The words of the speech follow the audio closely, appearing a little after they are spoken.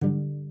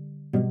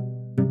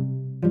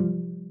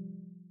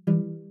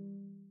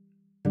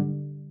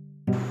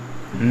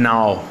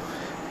Now,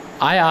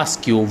 I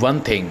ask you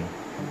one thing.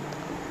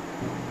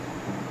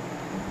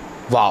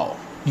 Wow,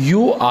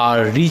 you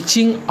are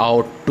reaching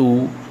out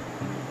to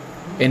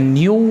a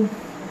new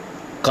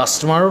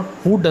customer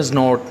who does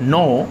not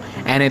know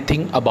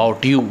anything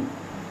about you.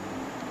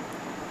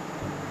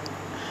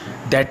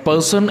 That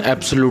person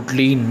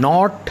absolutely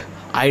not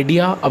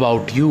idea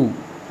about you.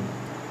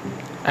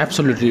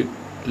 Absolutely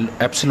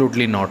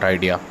not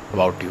idea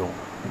about you.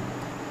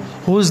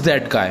 Who is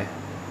that guy?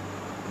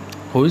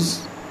 Who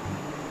is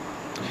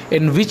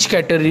in which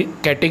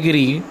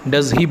category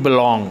does he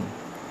belong?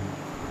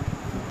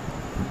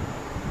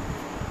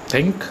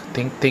 Think.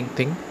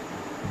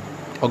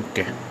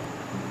 Okay.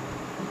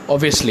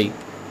 Obviously,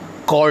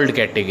 called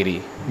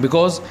category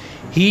because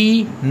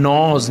he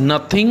knows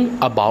nothing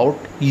about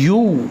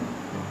you.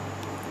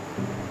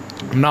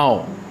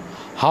 Now,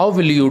 how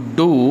will you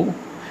do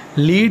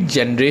lead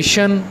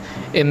generation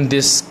in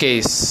this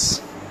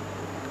case?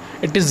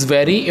 It is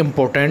very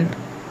important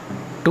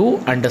to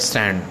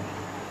understand.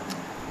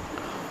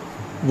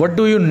 What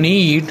do you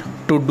need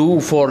to do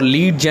for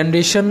lead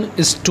generation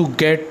is to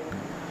get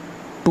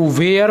to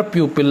where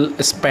people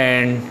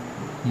spend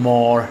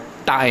more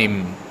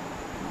time.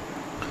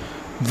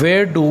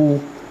 Where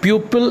do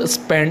people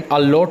spend a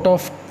lot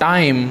of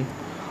time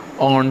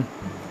on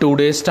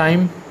today's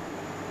time?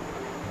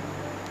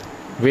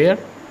 Where?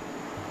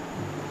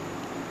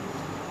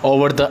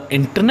 Over the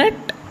internet,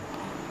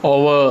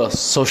 over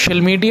social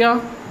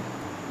media.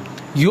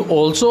 You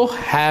also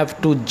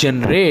have to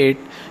generate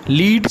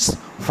leads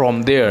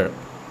from there.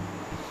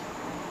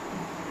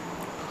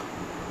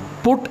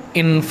 Put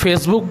in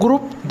Facebook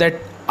group that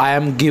I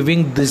am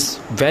giving this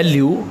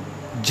value,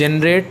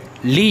 generate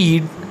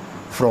lead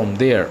from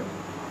there.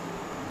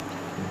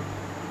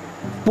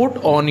 Put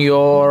on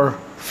your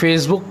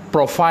Facebook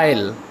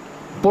profile,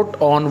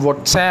 put on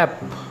WhatsApp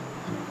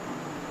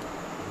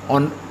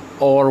on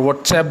or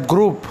WhatsApp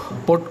group,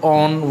 put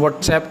on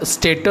WhatsApp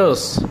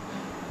status,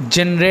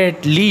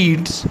 generate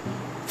leads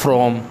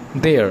from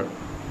there.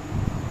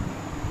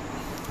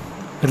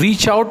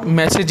 Reach out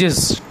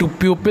messages to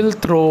people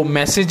through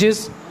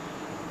messages,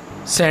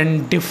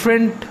 send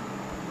different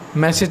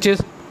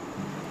messages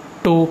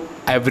to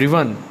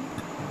everyone.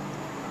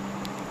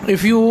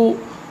 If you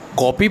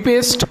copy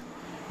paste,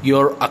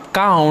 your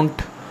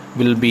account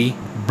will be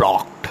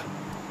blocked.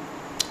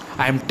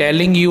 I am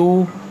telling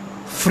you,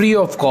 free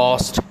of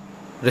cost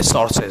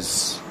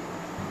resources.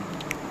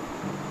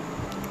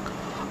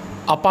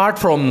 Apart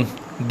from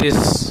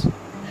this,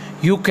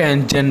 you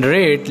can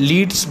generate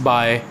leads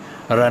by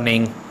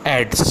running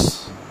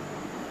ads.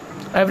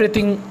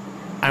 Everything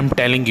I'm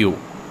telling you.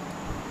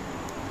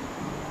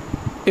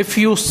 If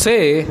you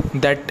say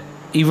that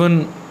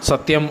even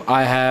Satyam,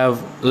 I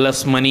have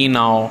less money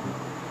now,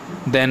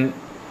 then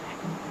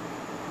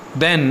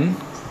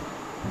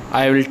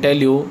I will tell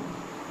you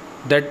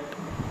that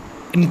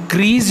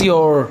increase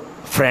your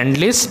friend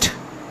list,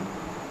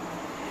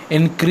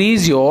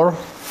 increase your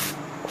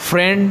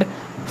friend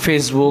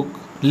Facebook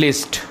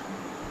list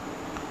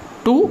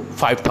to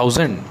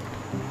 5,000.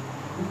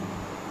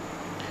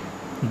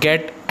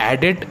 Get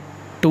added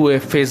to a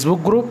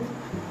Facebook group,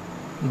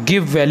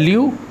 give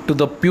value to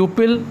the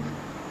people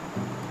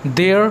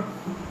there,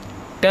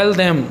 tell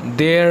them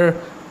there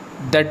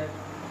that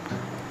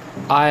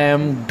I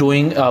am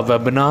doing a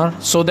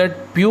webinar so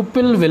that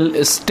people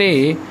will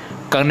stay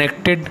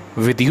connected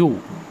with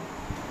you.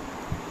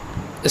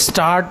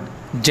 Start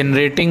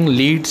generating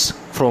leads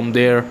from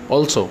there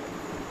also.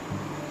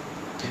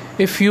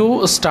 If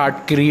you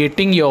start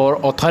creating your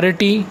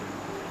authority,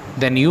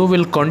 then you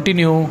will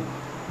continue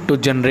to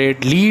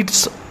generate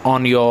leads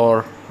on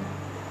your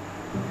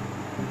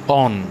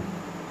own.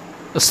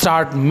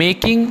 Start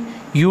making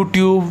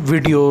YouTube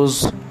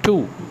videos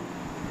too.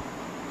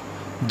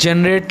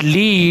 Generate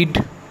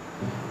lead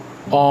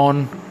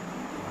on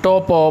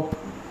top of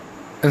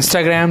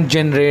Instagram,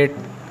 generate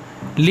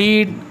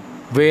lead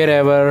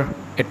wherever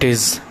it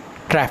is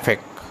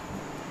traffic,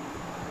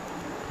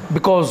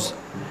 because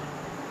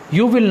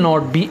you will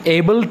not be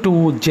able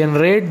to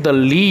generate the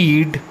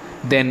lead,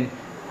 then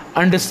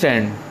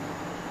understand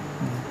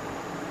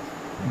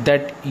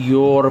that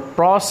your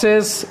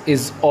process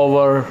is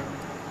over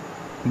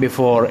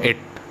before it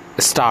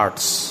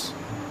starts.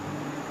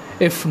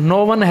 If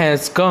no one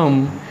has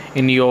come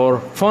in your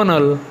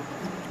funnel,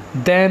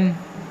 then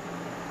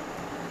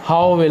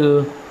how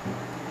will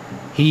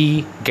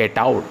he get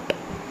out?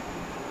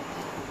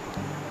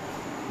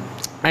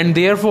 And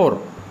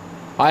therefore,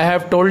 I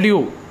have told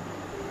you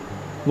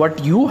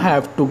what you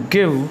have to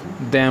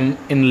give them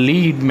in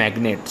lead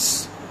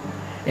magnets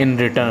in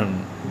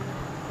return.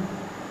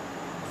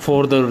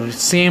 For the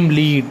same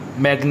lead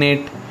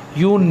magnet,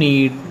 you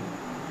need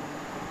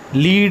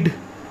lead.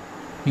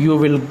 You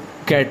will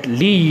get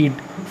lead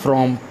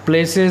from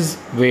places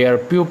where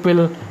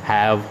people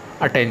have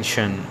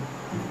attention.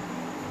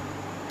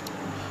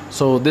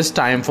 So this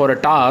time for a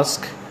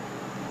task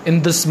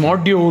in this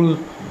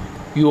module,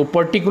 your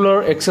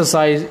particular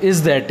exercise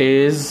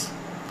is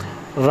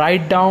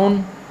write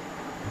down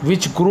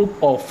which group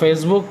of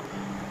Facebook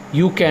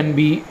you can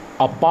be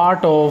a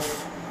part of,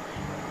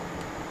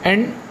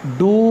 and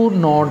do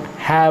not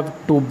have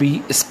to be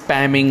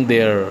spamming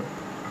there.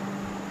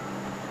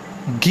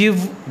 Give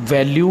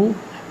value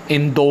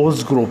in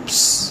those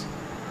groups.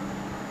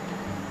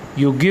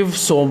 You give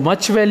so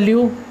much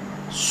value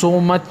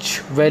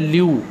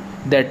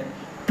that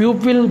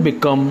people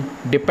become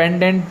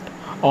dependent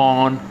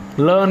on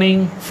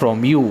learning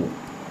from you.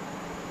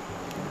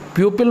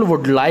 People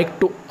would like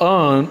to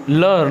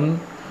learn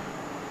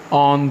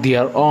on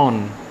their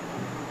own.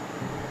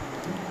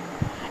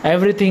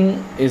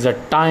 Everything is a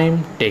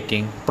time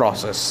taking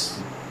process.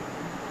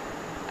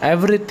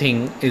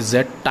 Everything is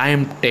a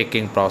time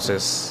taking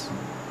process.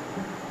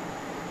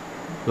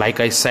 Like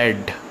I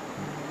said,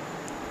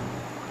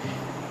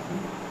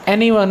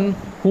 anyone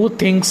who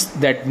thinks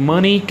that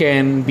money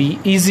can be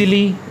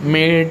easily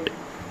made,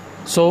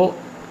 so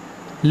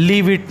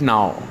leave it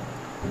now.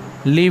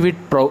 Leave it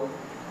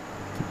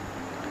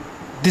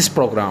this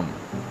program.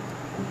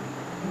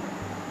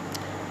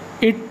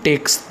 It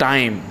takes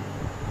time.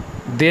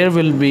 There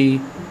will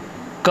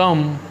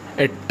come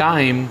a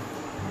time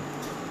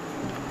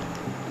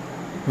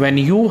when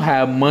you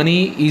have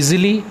money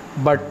easily,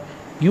 but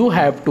you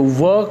have to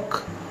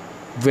work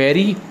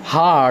very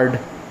hard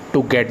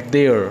to get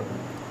there.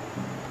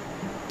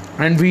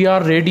 And we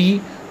are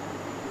ready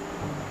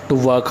to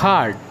work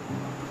hard.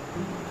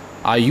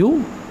 Are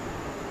you?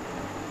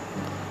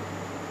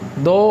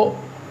 Though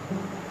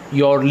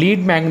your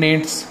lead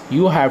magnets,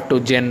 you have to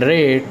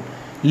generate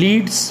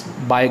leads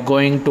by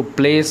going to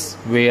place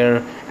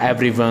where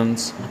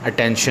everyone's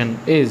attention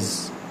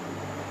is.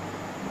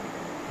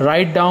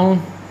 Write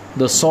down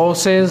the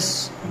source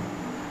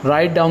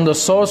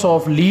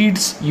of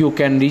leads you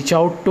can reach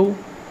out to,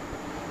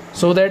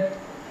 so that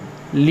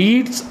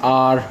leads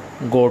are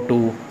go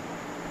to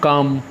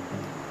come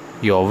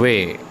your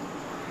way.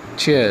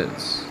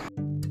 Cheers.